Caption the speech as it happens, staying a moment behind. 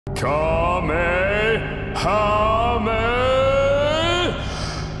Kame!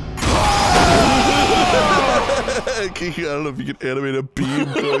 I don't know if you can animate a beam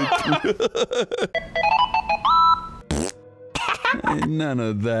going through. None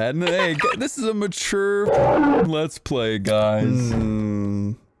of that. Hey, this is a mature let's play, guys.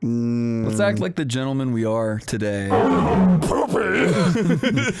 Let's act like the gentlemen we are today.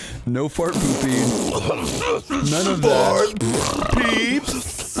 Poopy! No fart poopy. None of that. Fart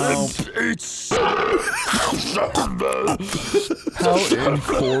peeps. Oh. How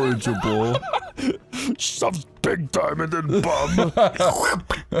incorrigible. Shoves big diamond in bum.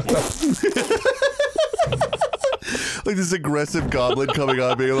 Like this aggressive goblin coming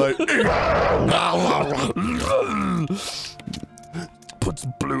on being like Puts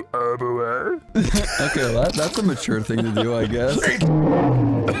blue herb away. Okay, well, that's a mature thing to do, I guess.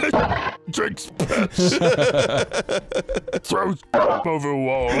 Drinks piss. Throws over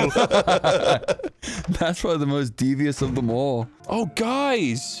wall. That's probably the most devious of them all. Oh,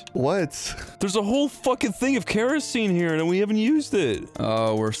 guys! what? There's a whole fucking thing of kerosene here, and we haven't used it.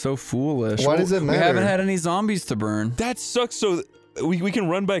 Oh, we're so foolish. Why does it matter? We haven't had any zombies to burn. That sucks. So we can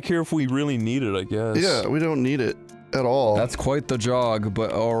run back here if we really need it, I guess. Yeah, we don't need it at all. That's quite the jog,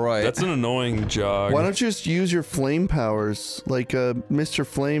 but alright. That's an annoying jog. Why don't you just use your flame powers like Mr.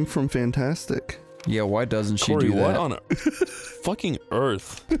 Flame from Fantastic? Yeah, why doesn't she Corey, do that? what on fucking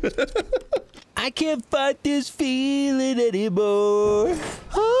earth? I can't fight this feeling anymore.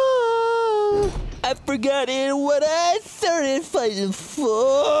 Oh, I've forgotten what I started fighting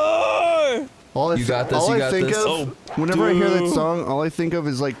for. You got this, you got this. Whenever I hear that song, all I think of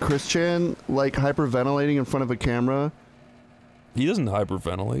is like Chris Chan, like hyperventilating in front of a camera. He doesn't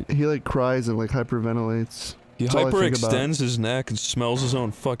hyperventilate. He like cries and like hyperventilates. He That's all I think about. hyperextends his neck and smells his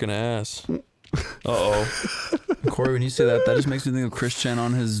own fucking ass. Uh-oh. Corey, when you say that, that just makes me think of Christian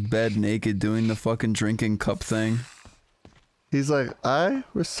on his bed naked doing the fucking drinking cup thing. He's like, I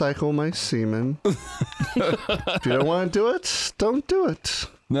recycle my semen. If you don't want to do it, don't do it.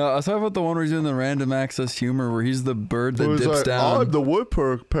 No, I was talking about the one where he's doing the random access humor where he's the bird that dips like, down. I'm the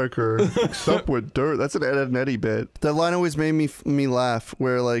woodpecker, except with dirt. That's an Ed and Eddie bit. That line always made me laugh,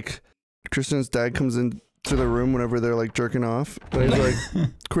 where like Kristen's dad comes into the room whenever they're like jerking off, and he's like,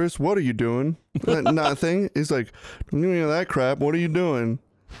 Chris, what are you doing? Nothing. He's like, don't do any of that crap. What are you doing?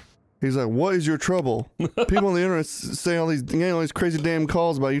 He's like, what is your trouble? People on the internet say all these crazy damn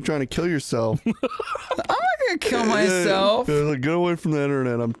calls about you trying to kill yourself. I'm not gonna kill myself. They're like, get away from the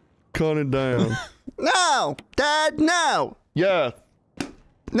internet. I'm cutting it down. No, Dad, no. Yeah.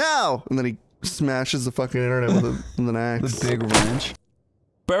 No. And then he smashes the fucking internet with an axe. The big wrench.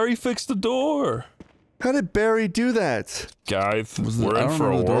 Barry fixed the door. How did Barry do that? Guys, we're in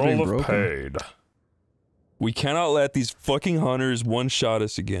for a world of pain. We cannot let these fucking hunters one-shot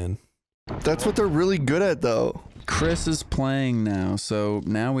us again. That's what they're really good at, though. Chris is playing now, so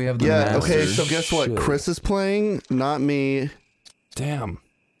now we have the masters. Okay, so guess what? Shit. Chris is playing, not me. Damn.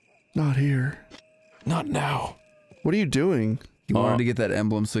 Not here. Not now. What are you doing? He wanted to get that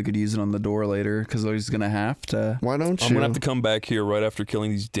emblem so he could use it on the door later, because he's gonna have to. Why don't you? I'm gonna have to come back here right after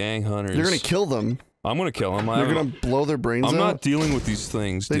killing these dang hunters. You're gonna kill them. I'm gonna kill them. You're gonna blow their brains out? I'm not dealing with these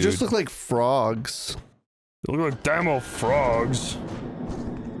things, They dude. just look like frogs. They look like damn old frogs.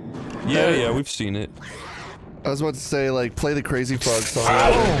 Yeah, we've seen it. I was about to say, like, play the Crazy Frog song.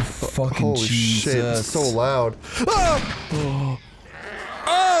 Oh, fucking Holy Jesus. shit, it's so loud. Oh!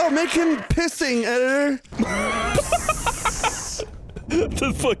 Oh, make him pissing, editor!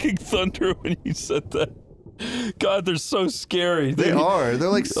 The fucking thunder when you said that. God, they're so scary. They are. They're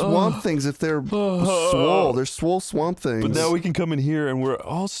like swamp things if they're swole. They're swole swamp things. But now we can come in here and we're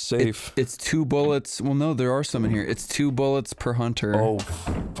all safe. It's 2 bullets. Well, no, there are some in here. It's 2 bullets per hunter. Oh,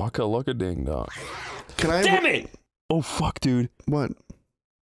 fuck a look a ding dong. Can I? Damn it! Oh, fuck, dude. What?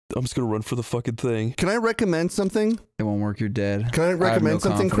 I'm just gonna run for the fucking thing. Can I recommend something? It won't work, you're dead. Can I recommend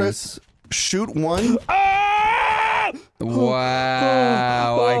something, confidence. Chris? Shoot one.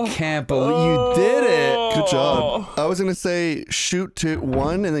 Wow, I can't believe you did it. Good job. I was gonna say shoot to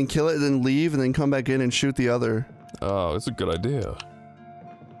one and then kill it and then leave and then come back in and shoot the other. Oh, it's a good idea.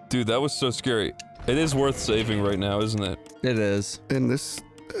 Dude, that was so scary. It is worth saving right now, isn't it? It is. And this,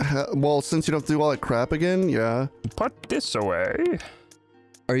 well, since you don't have to do all that crap again, yeah. Put this away.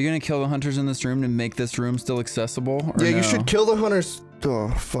 Are you gonna kill the hunters in this room to make this room still accessible? Or Yeah, no? you should kill the hunters. Oh,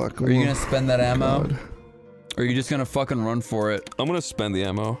 fuck. Are you gonna spend that ammo? God. Or are you just gonna fucking run for it? I'm gonna spend the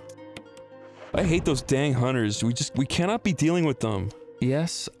ammo. I hate those dang hunters. We cannot be dealing with them.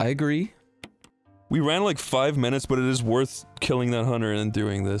 Yes, I agree. We ran like 5 minutes, but it is worth killing that hunter and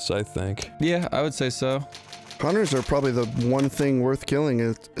doing this, I think. Yeah, I would say so. Hunters are probably the one thing worth killing,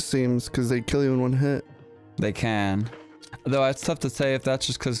 it seems, because they kill you in one hit. They can. Though it's tough to say if that's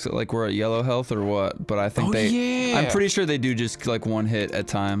just because like we're at yellow health or what, but I think yeah. I'm pretty sure they do just like one hit at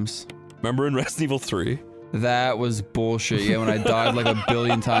times. Remember in Resident Evil 3? That was bullshit. Yeah, when I died like a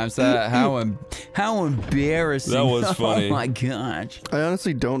billion times. How embarrassing. That was funny. Oh my gosh. I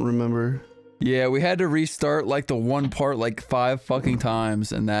honestly don't remember. Yeah, we had to restart like the one part like 5 fucking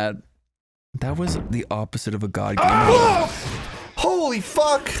times, and that was the opposite of a god game. Oh! Holy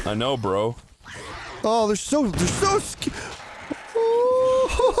fuck! I know, bro. Oh, they're so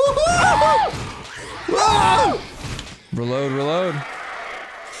Reload, reload.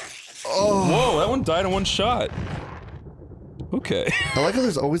 Oh. Whoa, that one died in one shot. Okay. I like how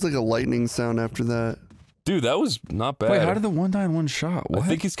there's always like a lightning sound after that. Dude, that was not bad. Wait, how did the one die in one shot? What? I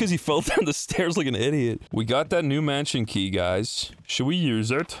think it's because he fell down the stairs like an idiot. We got that new mansion key, guys. Should we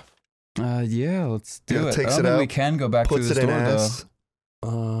use it? Yeah, let's do it. Takes I don't it think out, we can go back puts through the it door, in though. ass.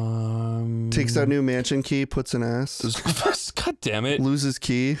 Takes out new mansion key, puts an ass. God damn it. Loses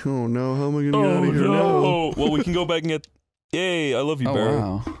key. Oh no, how am I gonna get out of here no. now? Well, we can go back and get... Yay, I love you, Barry.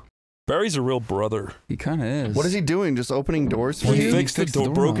 Wow. Barry's a real brother. He kind of is. What is he doing? Just opening doors for He you? fixed the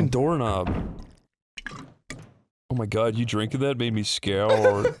doorknob. broken doorknob. Oh my god, you drinking that made me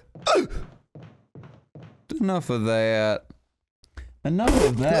scared. Enough of that. Enough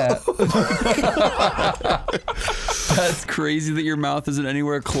of that. That's crazy that your mouth isn't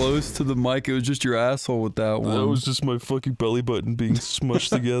anywhere close to the mic. It was just your asshole with that one. That was just my fucking belly button being smushed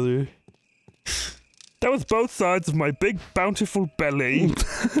together. That was both sides of my big, bountiful belly.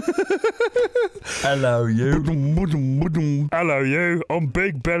 Hello, you. Hello, you. I'm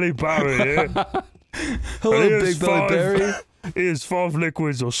Big Belly Barry here. Hello, Big Belly Barry. Here's 5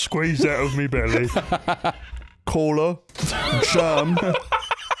 liquids are squeezed out of me belly. Cola, jam,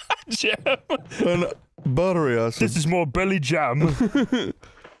 Jam. and battery acid. This is more belly jam.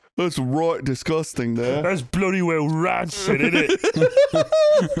 That's right disgusting there. That's bloody well rancid, isn't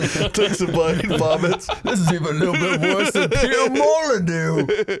it? Takes a bite and vomits. This is even a little bit worse than Peter Molyneux.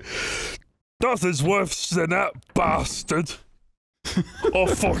 Nothing's worse than that bastard. I'll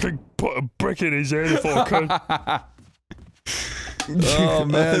fucking put a brick in his head if I could. Oh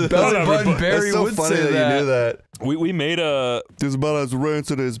man, Belly Button Barry That's so would funny say that you knew that. We made a... It was about as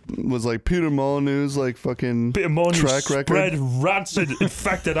rancid as was like Peter Molyneux's like fucking bit of money track spread record. rancid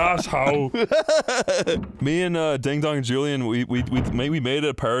infected asshole. Me and Ding Dong Julian, we made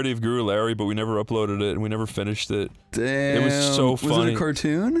a parody of Guru Larry, but we never uploaded it and we never finished it. Damn. It was so funny. Was it a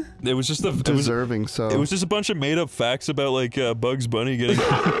cartoon? It was just a Deserving, It was just a bunch of made up facts about like Bugs Bunny getting.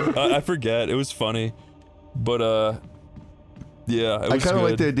 I forget. It was funny, but yeah, it was I kind of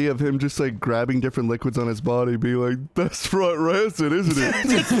like good. the idea of him just like grabbing different liquids on his body, being like, "That's right, rancid, isn't it?"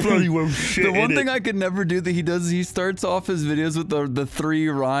 It's bloody well shit. The one thing I could never do that he does is he starts off his videos with the 3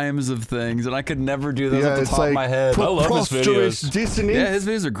 rhymes of things, and I could never do those Yeah, off the it's top like of my head. I love his preposterous videos. dissonance. Yeah, his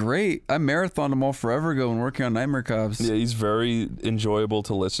videos are great. I marathoned them all forever ago when working on Nightmare Cops. Yeah, he's very enjoyable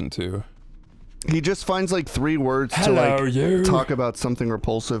to listen to. He just finds like 3 words Hello, to like you. talk about something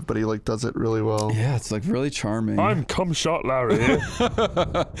repulsive, but he like does it really well. Yeah, it's like really charming. I'm cum shot Larry. It's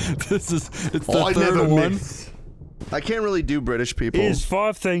the I third never one. mix. I can't really do British people. Here's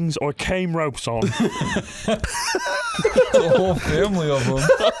 5 things I came ropes on. The whole family of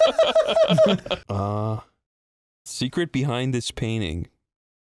them. Secret behind this painting.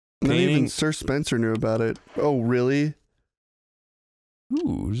 Not even Painting. Sir Spencer knew about it. Oh, really?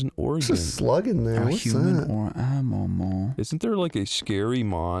 Ooh, there's an organ. There's a slug in there. A What's human that? or animal. Isn't there like a scary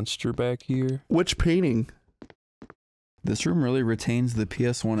monster back here? Which painting? This room really retains the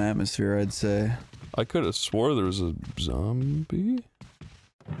PS1 atmosphere, I'd say. I could have swore there was a zombie.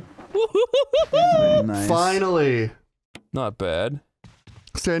 Nice. Finally. Not bad.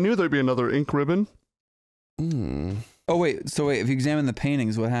 See, I knew there'd be another ink ribbon. Oh wait, so wait, if you examine the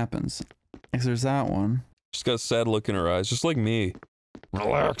paintings, what happens? Because there's that one. She's got a sad look in her eyes, just like me.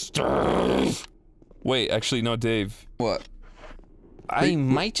 Relax, Dave. Wait, actually, no, Dave. What? I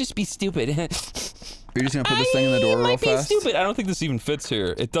might just be stupid. You're just gonna put this thing in the door real fast? Stupid. I don't think this even fits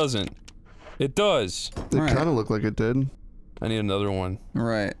here. It doesn't. It does. It Right. kind of looked like it did. I need another one.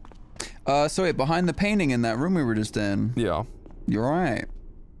 Right. So wait, behind the painting in that room we were just in. Yeah. You're right.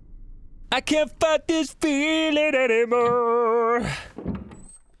 I can't fight this feeling anymore.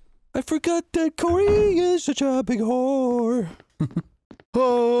 I forgot that Corey is such a big whore.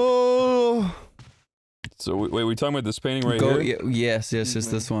 Oh. So wait, we talking about this painting right Go, here? yes,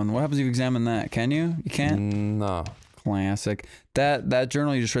 just this one. What happens if you examine that? Can you? You can't? No. Classic. That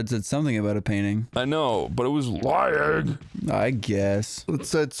journal you just read said something about a painting. I know, but it was lying. I guess. It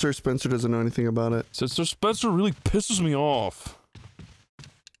said Sir Spencer doesn't know anything about it. So Sir Spencer really pisses me off.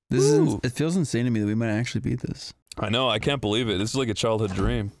 This is. It feels insane to me that we might actually beat this. I know, I can't believe it. This is like a childhood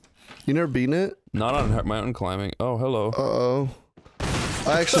dream. You never beaten it? Not on mountain climbing. Oh, hello. Uh-oh.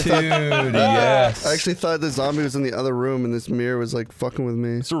 I actually Dude, yes. I actually thought the zombie was in the other room and this mirror was like fucking with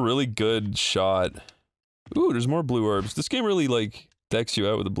me. It's a really good shot. Ooh, there's more blue herbs. This game really like decks you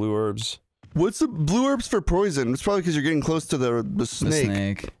out with the blue herbs. What's the blue herbs for poison? It's probably because you're getting close to the snake. The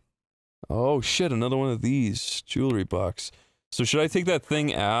snake. Oh shit, another one of these. Jewelry box. So should I take that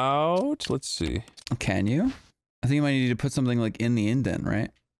thing out? Let's see. Can you? I think you might need to put something like in the indent,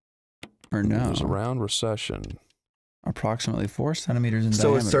 right? Or no? There's a round recession. Approximately 4 centimeters in So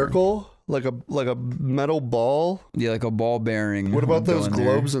diameter. a circle? Like a metal ball? Yeah, like a ball bearing. What about would go those in there.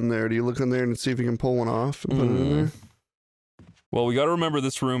 globes in there? Do you look in there and see if you can pull one off and put it in there? Well, we gotta remember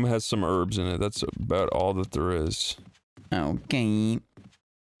this room has some herbs in it. That's about all that there is. Okay.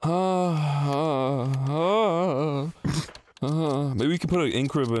 Maybe we can put an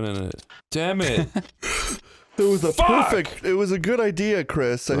ink ribbon in it. Damn it. It was a Fuck! it was a good idea,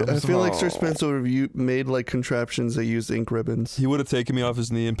 Chris. I feel like Sir Spencer would have made like contraptions that used ink ribbons. He would have taken me off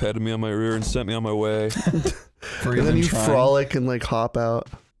his knee and patted me on my rear and sent me on my way. For And then you trying. frolic and like hop out.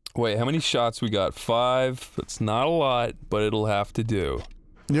 Wait, how many shots we got? 5. That's not a lot, but it'll have to do.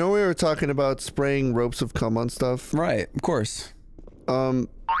 You know we were talking about spraying ropes of cum on stuff? Right, of course.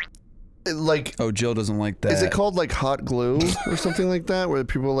 Like, Oh, Jill doesn't like that. is it called like hot glue or something like that? Where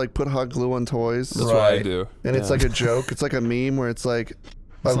people like put hot glue on toys? That's what I Right. do. And it's like a joke. It's like a meme where it's like,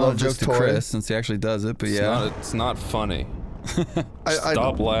 I It's not love a joke this to toy. Chris since he actually does it, but yeah. It's not funny. I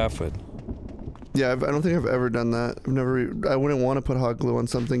Stop laughing. Yeah, I don't think I've ever done that. I wouldn't want to put hot glue on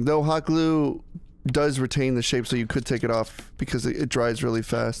something. Though hot glue does retain the shape so you could take it off because it dries really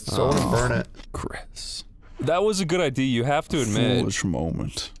fast. So I want to burn it. Chris. That was a good idea, you have to admit. Foolish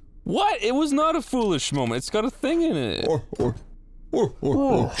moment. What? It was not a foolish moment. It's got a thing in it.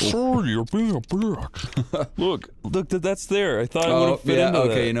 Sorry, you're being a bitch. Look, that's there. I thought it would have fit into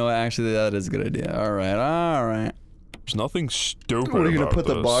okay, that. you know what? Actually, that is a good idea. All right. There's nothing stupid What are you about gonna put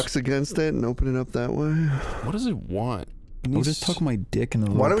the this. box against it and open it up that way? What does it want? I'll just tuck my dick in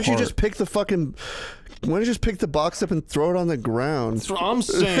the Why don't you just pick the fucking? Why don't you just pick the box up and throw it on the ground? That's what I'm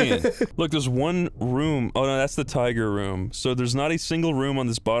saying. Look, there's one room. Oh no, that's the tiger room. So there's not a single room on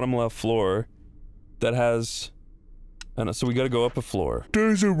this bottom left floor that has. I know, so we gotta go up a floor.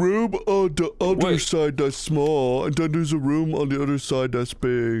 There's a room on the other Wait. side that's small, and then there's a room on the other side that's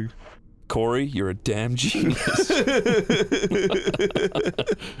big. Corey, you're a damn genius.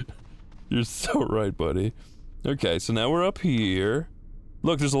 You're so right, buddy. Okay, so now we're up here.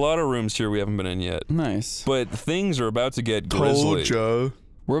 Look, there's a lot of rooms here we haven't been in yet. Nice. But things are about to get grisly. Told ya.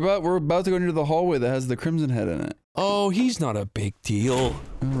 We're about to go into the hallway that has the crimson head in it. Oh, he's not a big deal.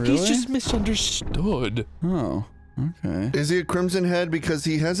 Oh, really? He's just misunderstood. Oh, okay. Is he a Crimson Head because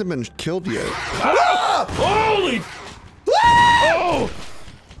he hasn't been killed yet? Holy! Oh!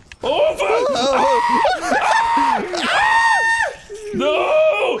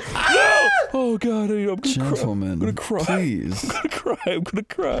 No! No! Oh god, I'm gonna Gentlemen, cry. I'm gonna cry. please. I'm gonna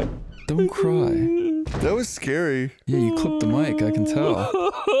cry. Don't cry. That was scary. Yeah, you clipped the mic, I can tell.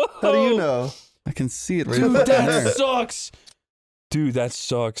 How do you know? I can see it right Dude, there. that sucks! Dude, that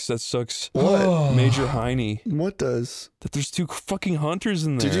sucks. That sucks. What? Major Heine. What does? That there's 2 fucking hunters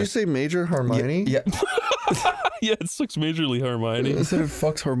in there. Did you say Major Hermione? Yeah. Yeah, it sucks majorly, Hermione. It said it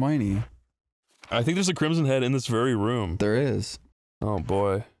fucks Hermione. I think there's a Crimson Head in this very room. There is. Oh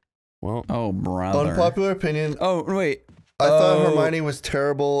boy. Well, Oh, brother. Unpopular opinion. Oh, wait. I thought Oh. Hermione was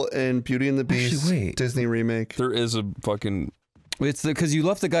terrible in Beauty and the Beast Actually, wait. Disney remake. there is a fucking... It's because you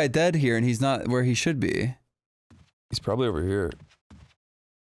left the guy dead here and he's not where he should be. He's probably over here.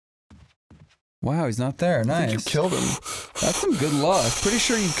 Wow, he's not there. I Nice. think you killed him. That's some good luck. Pretty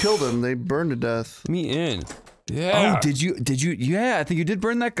sure you killed him. They burned to death. Let me in. Yeah. Oh, did you? Yeah, I think you did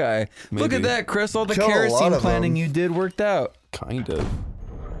burn that guy. Look Maybe. at that, Chris. All the Killed a lot kerosene of planning them. you did worked out. Kind of.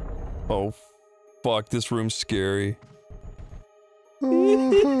 Oh, fuck. This room's scary.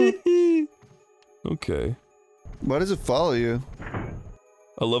 Okay. Why does it follow you?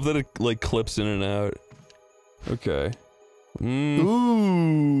 I love that it, like, clips in and out. Okay.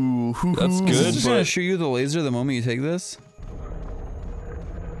 Ooh. That's Is good, this just gonna but shoot you with a laser the moment you take this?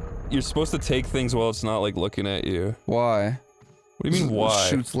 you're supposed to take things while it's not, like, looking at you. Why? What do you mean, why?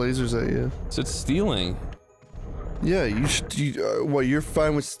 Shoots lasers at you. So it's stealing. Yeah, what, you're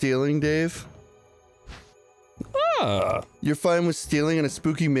fine with stealing, Dave? Ah. You're fine with stealing in a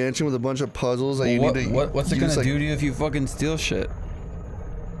spooky mansion with a bunch of puzzles that you need to what's it use, gonna do to you if you fucking steal shit?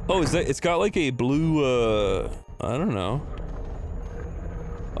 Oh, is that? It's got like a blue. I don't know.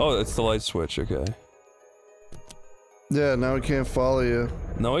 Oh, it's the light switch. Okay. Yeah, now it can't follow you.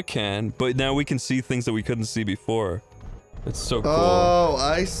 No, it can, but now we can see things that we couldn't see before. It's so cool. Oh,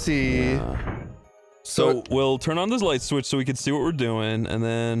 I see. Yeah. So we'll turn on this light switch so we can see what we're doing, and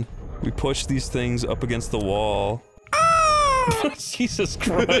then we push these things up against the wall. Jesus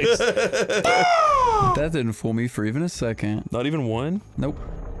Christ. That didn't fool me for even a second. Not even one? Nope.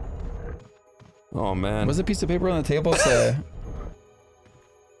 Oh, man. What's a piece of paper on the table say?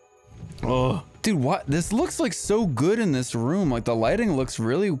 Oh. Dude, what? This looks like so good in this room. Like, the lighting looks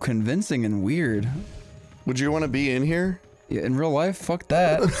really convincing and weird. Would you want to be in here? Yeah, in real life? Fuck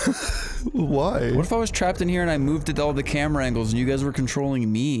that. Why? What if I was trapped in here and I moved at all the camera angles and you guys were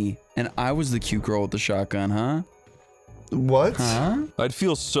controlling me? And I was the cute girl with the shotgun, huh? What? Huh? I'd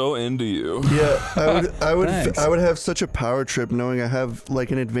feel so into you. Yeah, Thanks. I would have such a power trip knowing I have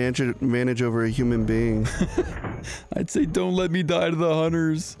like an advantage over a human being. I'd say, don't let me die to the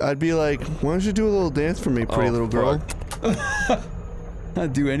hunters. I'd be like, why don't you do a little dance for me, pretty little girl?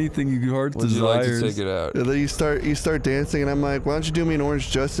 I'd do anything your heart Would you like to desires. take it out? And then you start dancing, and I'm like, why don't you do me an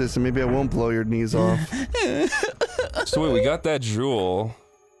orange justice, and maybe I won't blow your knees off. So wait, we got that jewel.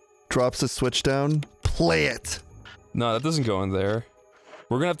 Drops the switch down. Play it. No, that doesn't go in there.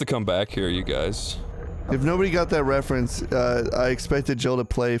 We're gonna have to come back here, you guys. If nobody got that reference, I expected Jill to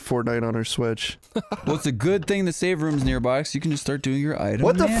play Fortnite on her Switch. Well, it's a good thing the save room's nearby, so you can just start doing your item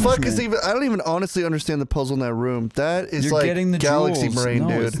What the fuck is management. even? I don't even honestly understand the puzzle in that room. That is You're like getting the galaxy jewels. brain,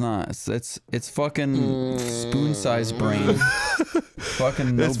 no, dude. it's not. It's fucking spoon-sized brain.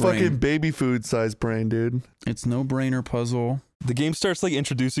 Fucking no It's brain. fucking baby food size brain, dude. It's no brainer puzzle. The game starts like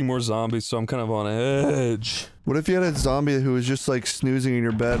introducing more zombies, so I'm kind of on edge. What if you had a zombie who was just like snoozing in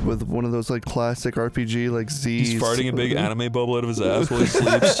your bed with one of those like classic RPG like Z's? He's farting a big anime bubble out of his ass while he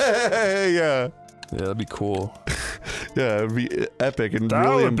sleeps. Yeah. Yeah, that'd be cool. Yeah, it'd be epic and That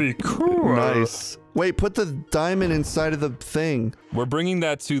really would be cool. nice. Wait, put the diamond inside of the thing. We're bringing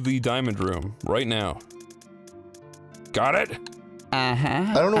that to the diamond room right now. Got it?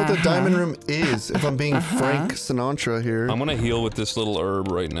 I don't know what the diamond room is, if I'm being Frank Sinatra here. I'm gonna heal with this little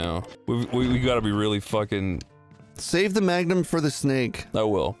herb right now. We gotta be really fucking... Save the magnum for the snake. I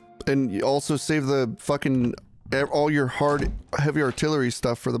will. And you also save the fucking... all your heavy artillery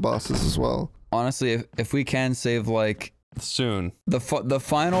stuff for the bosses as well. Honestly, if we can save like Soon. the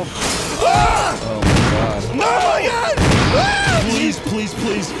final. Oh my god! Oh my god! Ah! Please, please,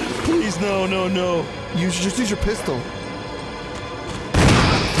 please, please, no, no, no. Just use your pistol.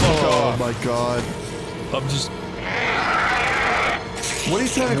 Oh my god. I'm just... What are you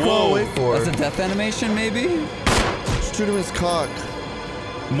trying to crawl away for? That's a death animation, maybe? Shoot him in his cock.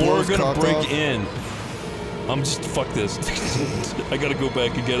 More his gonna cock break off. in. I'm just... Fuck this. I gotta go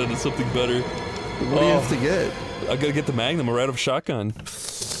back and get into something better. What do you have to get? I gotta get the Magnum. We're out of shotgun.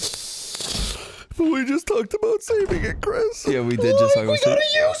 But we just talked about saving it, Chris. Yeah, we did just talk about it.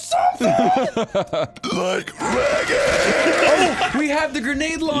 use something! Like Reagan! Oh, we have the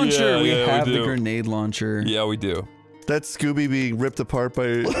grenade launcher! Yeah, we yeah, we have the do. grenade launcher. Yeah, we do. That's Scooby being ripped apart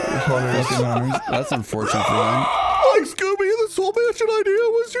by hunters. That's unfortunate for him. Like Scooby, this whole mansion idea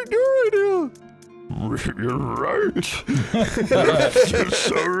was your idea. You're right. You're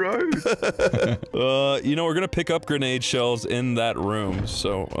so right. You know, we're gonna pick up grenade shells in that room,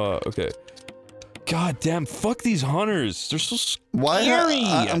 so, okay. God damn, fuck these hunters. They're so scary.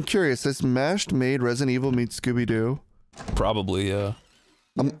 I'm curious, has Mashed made Resident Evil meet Scooby-Doo? Probably, yeah.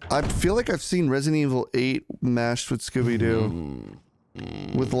 I feel like I've seen Resident Evil 8 mashed with Scooby-Doo.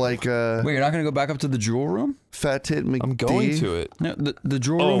 With like Wait, you're not gonna go back up to the jewel room? Fat Tit McD. I'm going to it. No, the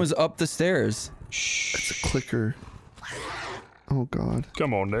jewel room is up the stairs. It's a clicker. Oh god.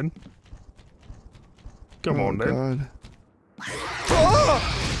 Come on, then. Come Oh on, then. god.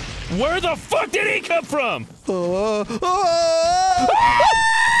 Where the fuck did he come from?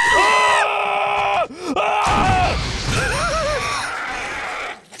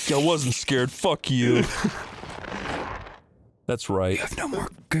 I wasn't scared. Fuck you. That's right. You have no more.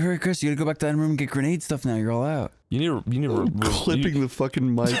 Chris, you gotta go back to that room and get grenade stuff now. You're all out. You need Clipping the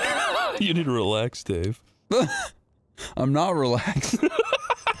fucking mic. You need to relax, Dave. I'm not relaxed.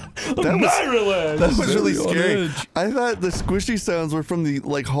 That was really Very on scary. edge. I thought the squishy sounds were from the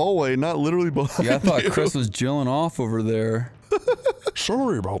like hallway, not literally behind Yeah, I thought you. Chris was jilling off over there.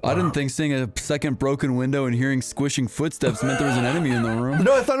 Sorry about that. I didn't think seeing a second broken window and hearing squishing footsteps meant there was an enemy in the room.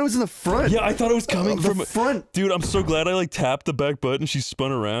 No, I thought it was in the front. Yeah, I thought it was coming the from front. Dude, I'm so glad I like tapped the back button. She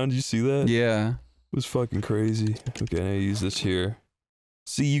spun around. Did you see that? Yeah. was fucking crazy. Okay, I use this here.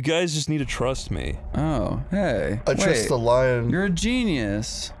 See, you guys just need to trust me. Oh, hey. I trust the lion. You're a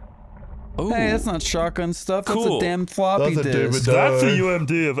genius. Oh, Hey, that's not shotgun stuff. That's Cool. a damn floppy That's a David disk. That's a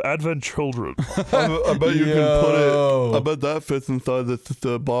UMD of Advent Children. I bet you can put it. I bet that fits inside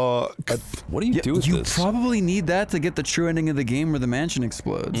the box. What do you do with You this? probably need that to get the true ending of the game where the mansion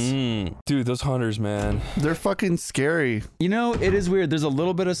explodes. Dude, those hunters, man. They're fucking scary. You know, it is weird. There's a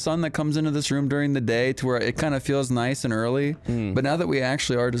little bit of sun that comes into this room during the day to where it kind of feels nice and early. But now that we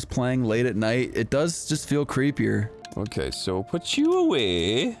actually are just playing late at night, it does just feel creepier. Okay, so put you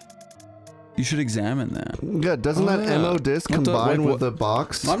away. You should examine that. Yeah, doesn't that ammo disc What the- combine like with what- the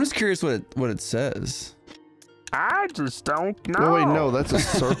box? I'm just curious what it says. I just don't know. Oh wait, no, that's a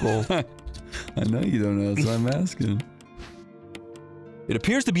circle. I know you don't know, so I'm asking. It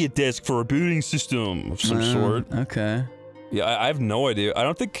appears to be a disc for a booting system of some sort. Okay. Yeah, I have no idea. I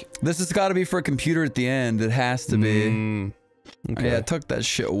don't think... This has got to be for a computer at the end. It has to be. Okay. Yeah, I took that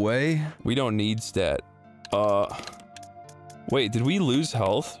shit away. We don't need stat. Wait, did we lose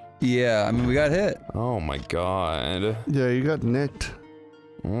health? Yeah, I mean, we got hit. Oh my god. Yeah, you got nicked.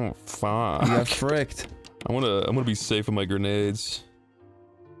 Oh, fuck. We got fricked. I'm gonna be safe with my grenades.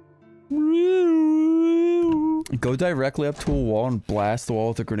 Go directly up to a wall and blast the wall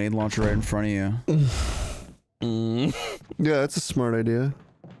with a grenade launcher right in front of you. Yeah, that's a smart idea.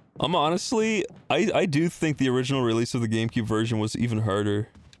 Honestly, I do think the original release of the GameCube version was even harder.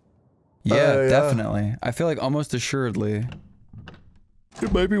 Yeah, yeah. definitely. I feel like almost assuredly.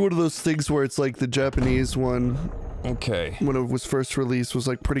 It might be one of those things where it's like the Japanese one, Okay. when it was first released, was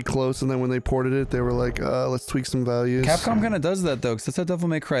like pretty close, and then when they ported it, they were like, let's tweak some values. Capcom kind of does that though, because that's how Devil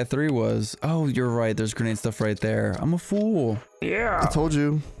May Cry 3 was. Oh, you're right. There's grenade stuff right there. I'm a fool. Yeah. I told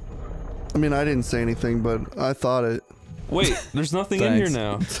you. I mean, I didn't say anything, but I thought it. Wait, there's nothing in here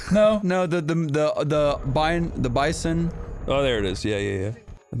now. No, the bison. Oh, there it is. Yeah.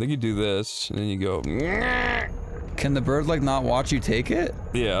 I think you do this, and then you go. Can the bird like not watch you take it?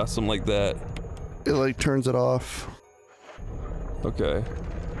 Yeah, something like that. It like turns it off. Okay.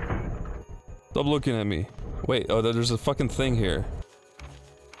 Stop looking at me. Wait, oh, there's a fucking thing here.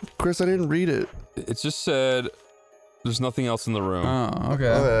 Chris, I didn't read it. It just said there's nothing else in the room. Oh, okay.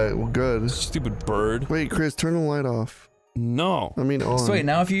 Alright, well, good. Stupid bird. Wait, Chris, turn the light off. No. I mean, on. So wait,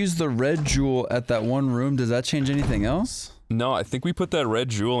 now if you use the red jewel at that one room, does that change anything else? No, I think we put that red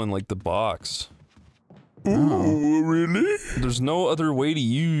jewel in like the box. Oh, really? There's no other way to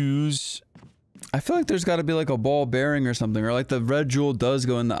use. I feel like there's got to be like a ball bearing or something, or like the red jewel does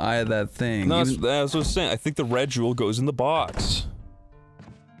go in the eye of that thing. No, that's what I was saying. I think the red jewel goes in the box.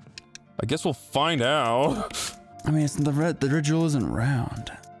 I guess we'll find out. I mean, it's the red jewel isn't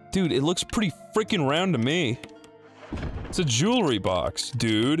round. Dude, it looks pretty freaking round to me. It's a jewelry box,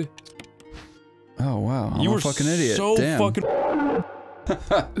 dude. Oh wow, You I'm were a fucking idiot. so Damn.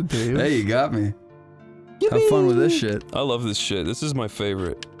 fucking. Dave? Hey, you got me. Have fun with this shit. I love this shit. This is my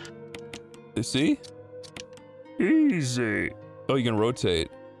favorite. You see? Easy. Oh, you can rotate.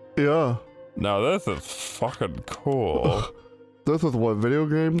 Yeah. Now that's a fucking cool. This is what video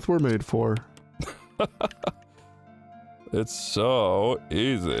games were made for. It's so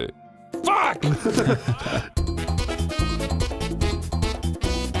easy. Fuck!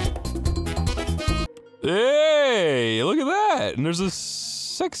 Hey, look at that! And there's a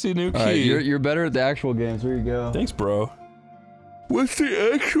sexy new key. All right, you're better at the actual games. Here you go. Thanks, bro. What's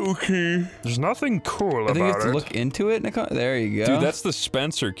the actual key? There's nothing cool I think you have to look into it, Nicole. There you go. Dude, that's the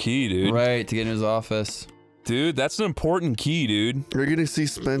Spencer key, dude. right to get in his office. Dude, that's an important key, dude. You're gonna see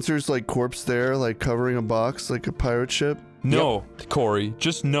Spencer's like corpse there, like covering a box, like a pirate ship. No, Corey,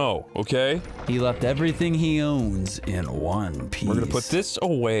 just no, okay? He left everything he owns in one piece. We're gonna put this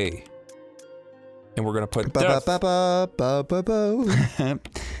away. And we're gonna put Ba death. ba ba ba ba ba.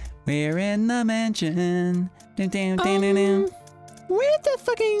 We're in the mansion. Dun, dun, dun, dun, dun. Where's the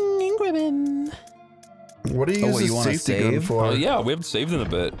fucking ribbon? What do you use what, you the wanna safety gun save? for? Oh yeah, we haven't saved in a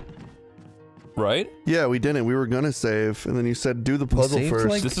bit. Right? Yeah, we didn't. We were gonna save, and then you said do the We puzzle saved, first.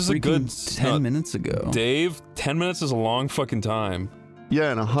 like, This is a freaking good 10 minutes ago. Dave, 10 minutes is a long fucking time.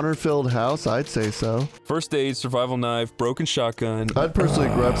 Yeah, in a hunter-filled house, I'd say so. First aid, survival knife, broken shotgun. I'd personally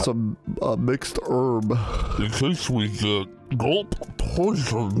grab some mixed herb. In case we get gulp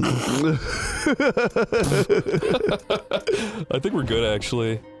poison. I think we're good,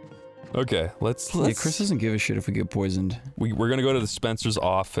 actually. Okay, let's Yeah, Chris doesn't give a shit if we get poisoned. we're gonna go to the Spencer's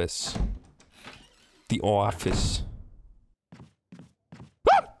office. The office.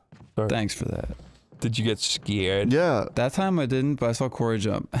 Sorry. Thanks for that. Did you get scared? Yeah, That time I didn't, but I saw Corey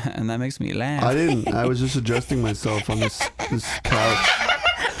jump, and that makes me laugh. I didn't. I was just adjusting myself on this couch.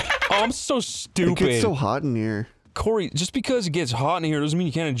 I'm so stupid. It gets so hot in here. Corey, just because it gets hot in here doesn't mean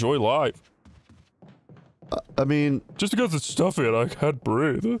you can't enjoy life. I mean... Just because it's stuffy and I can't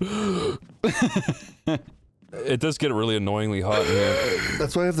breathe. It does get really annoyingly hot in here.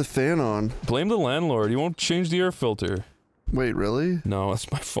 That's why I have the fan on. Blame the landlord. He won't change the air filter. Wait, really? No, that's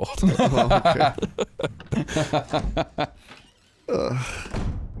my fault. Oh, okay.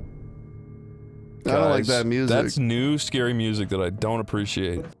 I don't like that music. That's new, scary music that I don't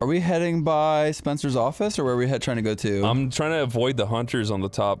appreciate. Are we heading by Spencer's office, or where are we trying to go to? I'm trying to avoid the hunters on the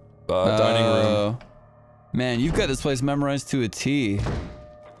top dining room. Man, you've got this place memorized to a T.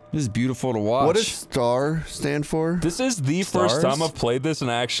 This is beautiful to watch. What does STAR stand for? This is the first time I've played this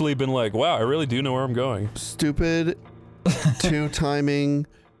and actually been like, wow, I really do know where I'm going. Stupid, two-timing,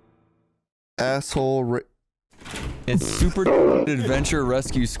 asshole... It's Super Adventure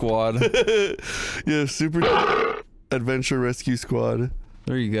Rescue Squad. Yeah, Super Adventure Rescue Squad.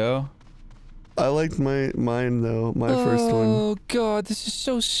 There you go. I liked mine though, my first one. Oh god, this is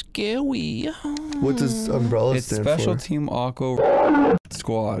so scary. What does Umbrella It's stand Special for? Team Aqua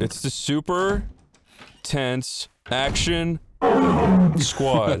Squad. It's the Super Tense Action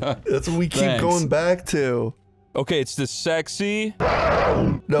Squad. That's what we keep Thanks. going back to. Okay, it's the sexy,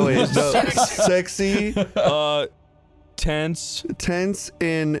 No, wait, no. Sexy, tense,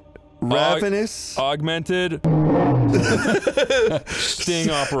 and ravenous. augmented sting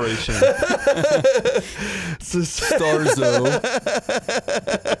operation. Starzo.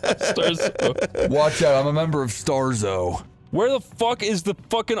 Starzo. Watch out, I'm a member of Starzo. Where the fuck is the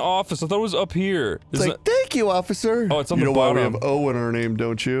fucking office? I thought it was up here. It's like, thank you, officer. Oh, it's on you the know why we bottom. have O in our name,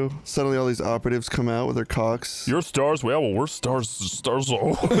 don't you? Suddenly all these operatives come out with their cocks. You're stars? Well, we're stars,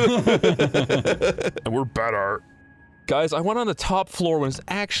 Starzo. And we're better. Guys, I went on the top floor when it's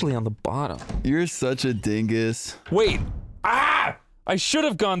actually on the bottom. You're such a dingus. Wait. Ah! I should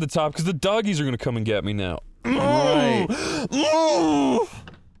have gone to the top because the doggies are gonna come and get me now. Right.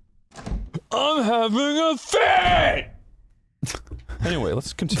 I'm having a fit! Anyway,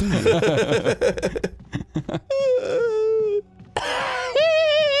 let's continue.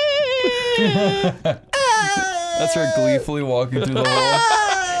 That's her gleefully walking through the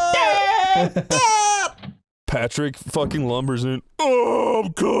hall. Patrick fucking lumbers in. Oh,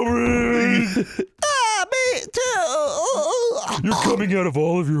 I'm coming! Me too. You're coming out of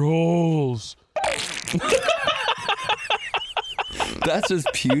all of your holes. That's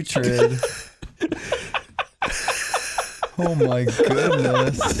just putrid. Oh my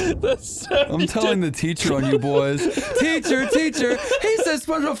goodness. I'm telling the teacher on you boys. Teacher, teacher, he says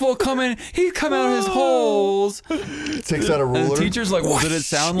SpongeBob will come in, he'd come out of his holes. Takes out a ruler. And the teacher's like, well, did it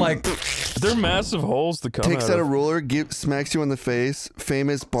sound like... They're massive holes to come Takes out out a of. ruler, smacks you in the face.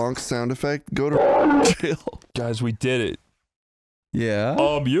 Famous bonk sound effect. Go to jail. Guys, we did it. Yeah?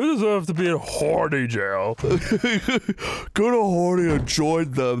 You deserve to be in horny jail. Go to Horny and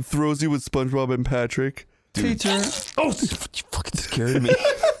join them. Throws you with SpongeBob and Patrick. Teacher. Oh, you fucking scared me.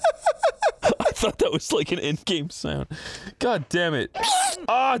 I thought that was like an in-game sound. God damn it.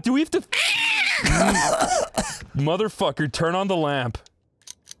 Ah, do we have to... Motherfucker, turn on the lamp.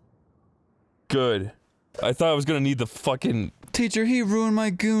 Good. I thought I was gonna need the fucking... Teacher, he ruined my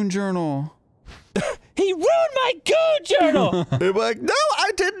goon journal. He ruined my goon journal! They're like, no,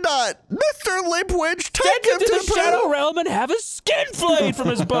 I did not. Mr. Lipwitch, take Take him him to the prison. Shadow Realm and have his skin flayed from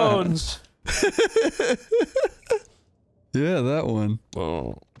his bones! Yeah, that one.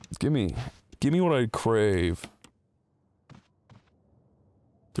 Oh, give me what I crave.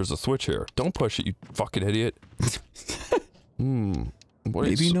 There's a switch here. Don't push it, you fucking idiot.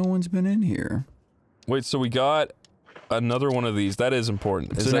 Maybe no one's been in here. Wait, so we got another one of these. That is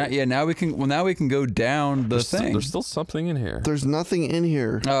important. So now, yeah, now we can. Well, now we can go down the thing. There's still something in here. There's nothing in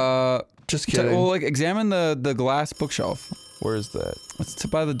here. Just kidding. Well, like examine the glass bookshelf. Where is that? It's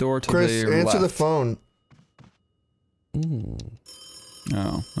by the door to Chris, the answer left. the phone.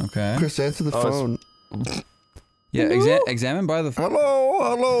 Oh, okay. Chris, answer the phone. Yeah, examine by the. Hello,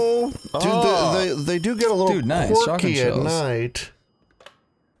 hello. Oh. Dude, they do get a little Nice. Shotgun quirky at shells. night.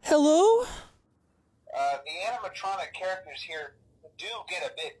 Hello? The animatronic characters here do get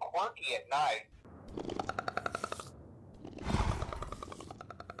a bit quirky at night.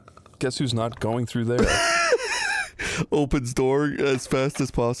 Guess who's not going through there? Opens door as fast as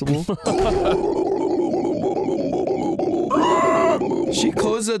possible. She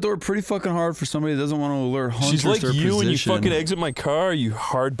closed that door pretty fucking hard for somebody that doesn't want to alert hunters. She's like to their you when you position. fucking exit my car, you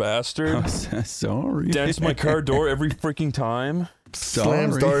hard bastard. Sorry. Dents my car door every freaking time.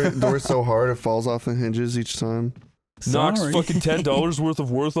 Slams door so hard it falls off the hinges each time. Knocks Sorry. fucking $10 worth of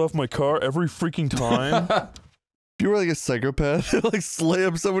worth off my car every freaking time. you were like a psychopath, like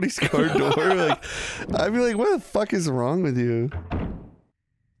slam somebody's car door, like I'd be like, what the fuck is wrong with you?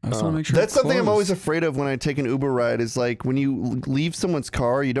 I just want to make sure That's it's something I'm closed. always afraid of when I take an Uber ride is like when you leave someone's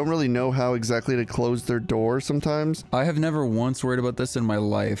car, you don't really know how exactly to close their door sometimes. I have never once worried about this in my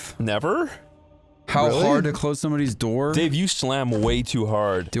life. Never? How Really? hard to close somebody's door? Dave, you slam way too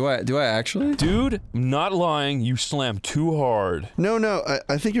hard. Do I actually? Dude, not lying, you slam too hard. No,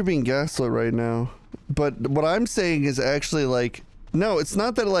 I think you're being gaslit right now. But what I'm saying is actually like, no, it's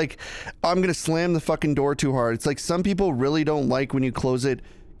not that like, I'm gonna slam the fucking door too hard. It's like some people really don't like when you close it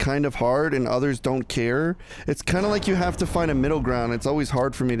kind of hard and others don't care. It's kind of like you have to find a middle ground. It's always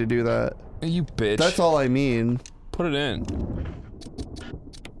hard for me to do that. You bitch. That's all I mean. Put it in.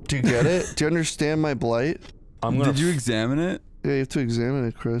 Do you get it? Do you understand my blight? I'm gonna Did you examine it? Yeah, you have to examine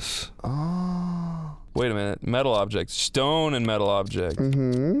it, Chris. Oh. Wait a minute. Metal object. Stone and metal object.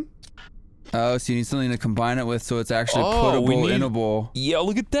 Mm-hmm. Oh, so you need something to combine it with so it's actually Oh, we puttable, need- innable. Yeah,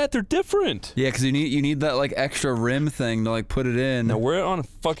 look at that. They're different. Yeah, because you need that like extra rim thing to like put it in. Now, where on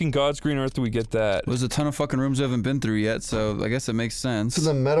fucking God's green earth do we get that? There's a ton of fucking rooms we haven't been through yet, so I guess it makes sense. It's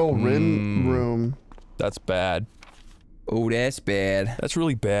in the metal rim room. That's bad. Oh, that's bad. That's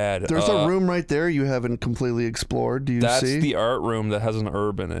really bad. There's a room right there you haven't completely explored. Do you That's see? the art room that has an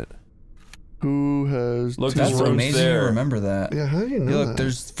herb in it. Who has... Look, two there's That's rooms rooms? amazing there. you remember that. Yeah, how do you know Yeah, look, that?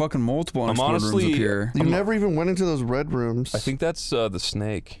 there's fucking multiple unexplored honestly- rooms up here. You never even went into those red rooms. I think that's the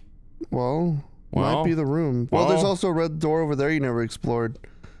snake. Well, might Well, be the room. Well, there's well. also a red door over there you never explored.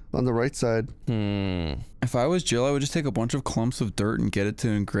 On the right side. If I was Jill, I would just take a bunch of clumps of dirt and get it to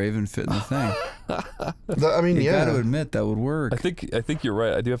engrave and fit in the thing. I mean, You yeah. gotta admit, that would work. I think you're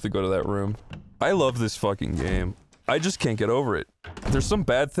right. I do have to go to that room. I love this fucking game. I just can't get over it. There's some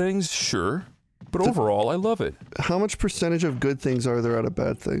bad things, sure. But overall, I love it. How much percentage of good things are there out of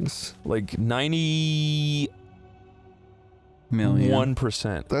bad things? Like 91%. Million.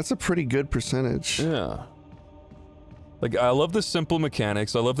 That's a pretty good percentage. Yeah. Like, I love the simple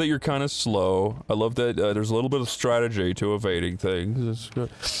mechanics. I love that you're kind of slow. I love that there's a little bit of strategy to evading things. It's good.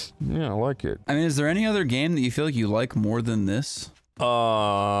 Yeah, I like it. I mean, is there any other game that you feel like you like more than this?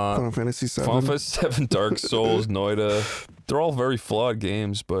 Final Fantasy VII. Final Fantasy VII, Dark Souls, Noida. They're all very flawed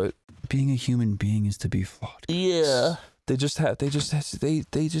games, but Being a human being is to be flawed. yeah, they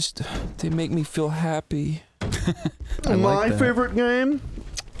make me feel happy. I My like that. favorite game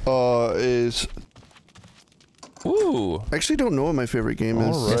is... Ooh, I actually don't know what my favorite game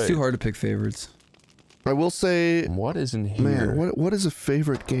is. All right. It's too hard to pick favorites. I will say... what is in here? Man, what is a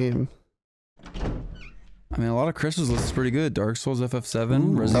favorite game? I mean, a lot of Chris's list is pretty good. Dark Souls,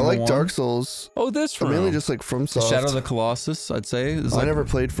 FF7, Ooh. Resident I Evil like 1. Dark Souls. Oh, this But room. mainly just like FromSoft. Shadow of the Colossus, I'd say. Is I like, never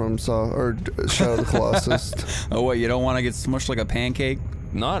played FromSoft or Shadow of the Colossus. oh, what, you don't want to get smushed like a pancake?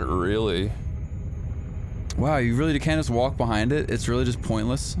 Not really. Wow, you really can't just walk behind it? It's really just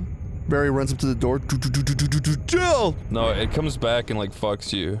pointless? Barry runs up to the door. Jill! No, it comes back and like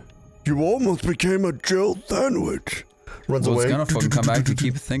fucks you. You almost became a Jill sandwich. Runs Well, away. it's gonna fucking come back if you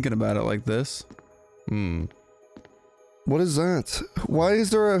keep thinking about it like this. Hmm. What is that? Why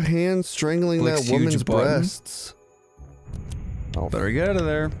is there a hand strangling Like that huge woman's button? breasts? Oh, Better get out of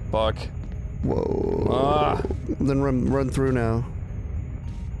there. fuck. Whoa. Ah. Then run through now.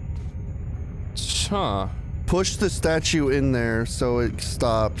 Huh. Push the statue in there so it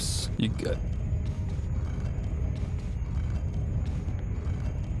stops. You got.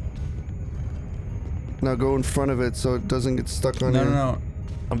 Now go in front of it so it doesn't get stuck on you. No.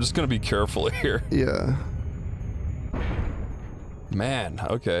 I'm just gonna be careful here. Yeah. Man,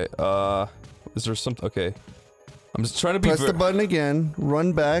 okay. Is there something? Okay. I'm just trying to be. Press the button again,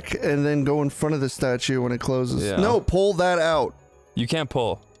 run back, and then go in front of the statue when it closes. Yeah. No, pull that out. You can't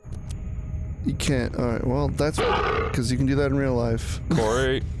pull. You can't. Alright, well, that's because you can do that in real life.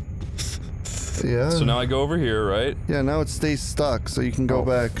 Corey. Yeah. So now I go over here, right? Yeah, now it stays stuck, so you can go Oh,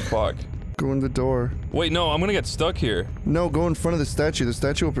 back. Fuck. Go in the door. Wait, no, I'm gonna get stuck here. No, go in front of the statue. The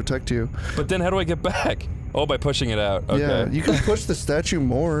statue will protect you. But then how do I get back? Oh, by pushing it out. Okay. Yeah, you can push the statue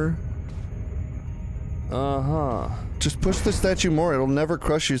more. Uh-huh. Just push the statue more. It'll never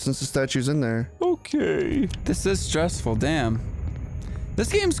crush you since the statue's in there. Okay. This is stressful, damn. This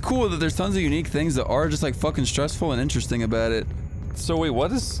game's cool that there's tons of unique things that are just like fucking stressful and interesting about it. So wait,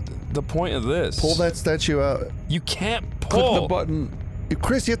 what is the point of this? Pull that statue out. You can't Click pull. the button.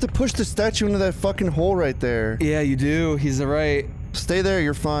 Chris, you have to push the statue into that fucking hole right there. Yeah, you do. He's right. Stay there,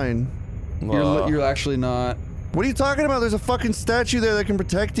 you're fine. You're actually not. What are you talking about? There's a fucking statue there that can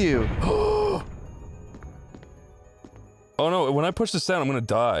protect you. Oh no, when I push this down, I'm gonna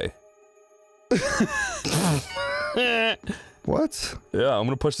die. What? Yeah, I'm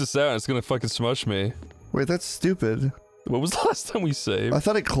gonna push this out and it's gonna fucking smush me. Wait, that's stupid. What was the last time we saved? I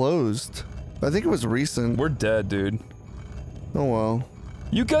thought it closed. I think it was recent. We're dead, dude. Oh well.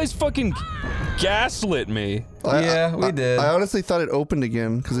 You guys fucking gaslit me. Yeah, we did. I honestly thought it opened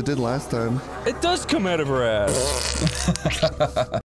again, because it did last time. It does come out of her ass.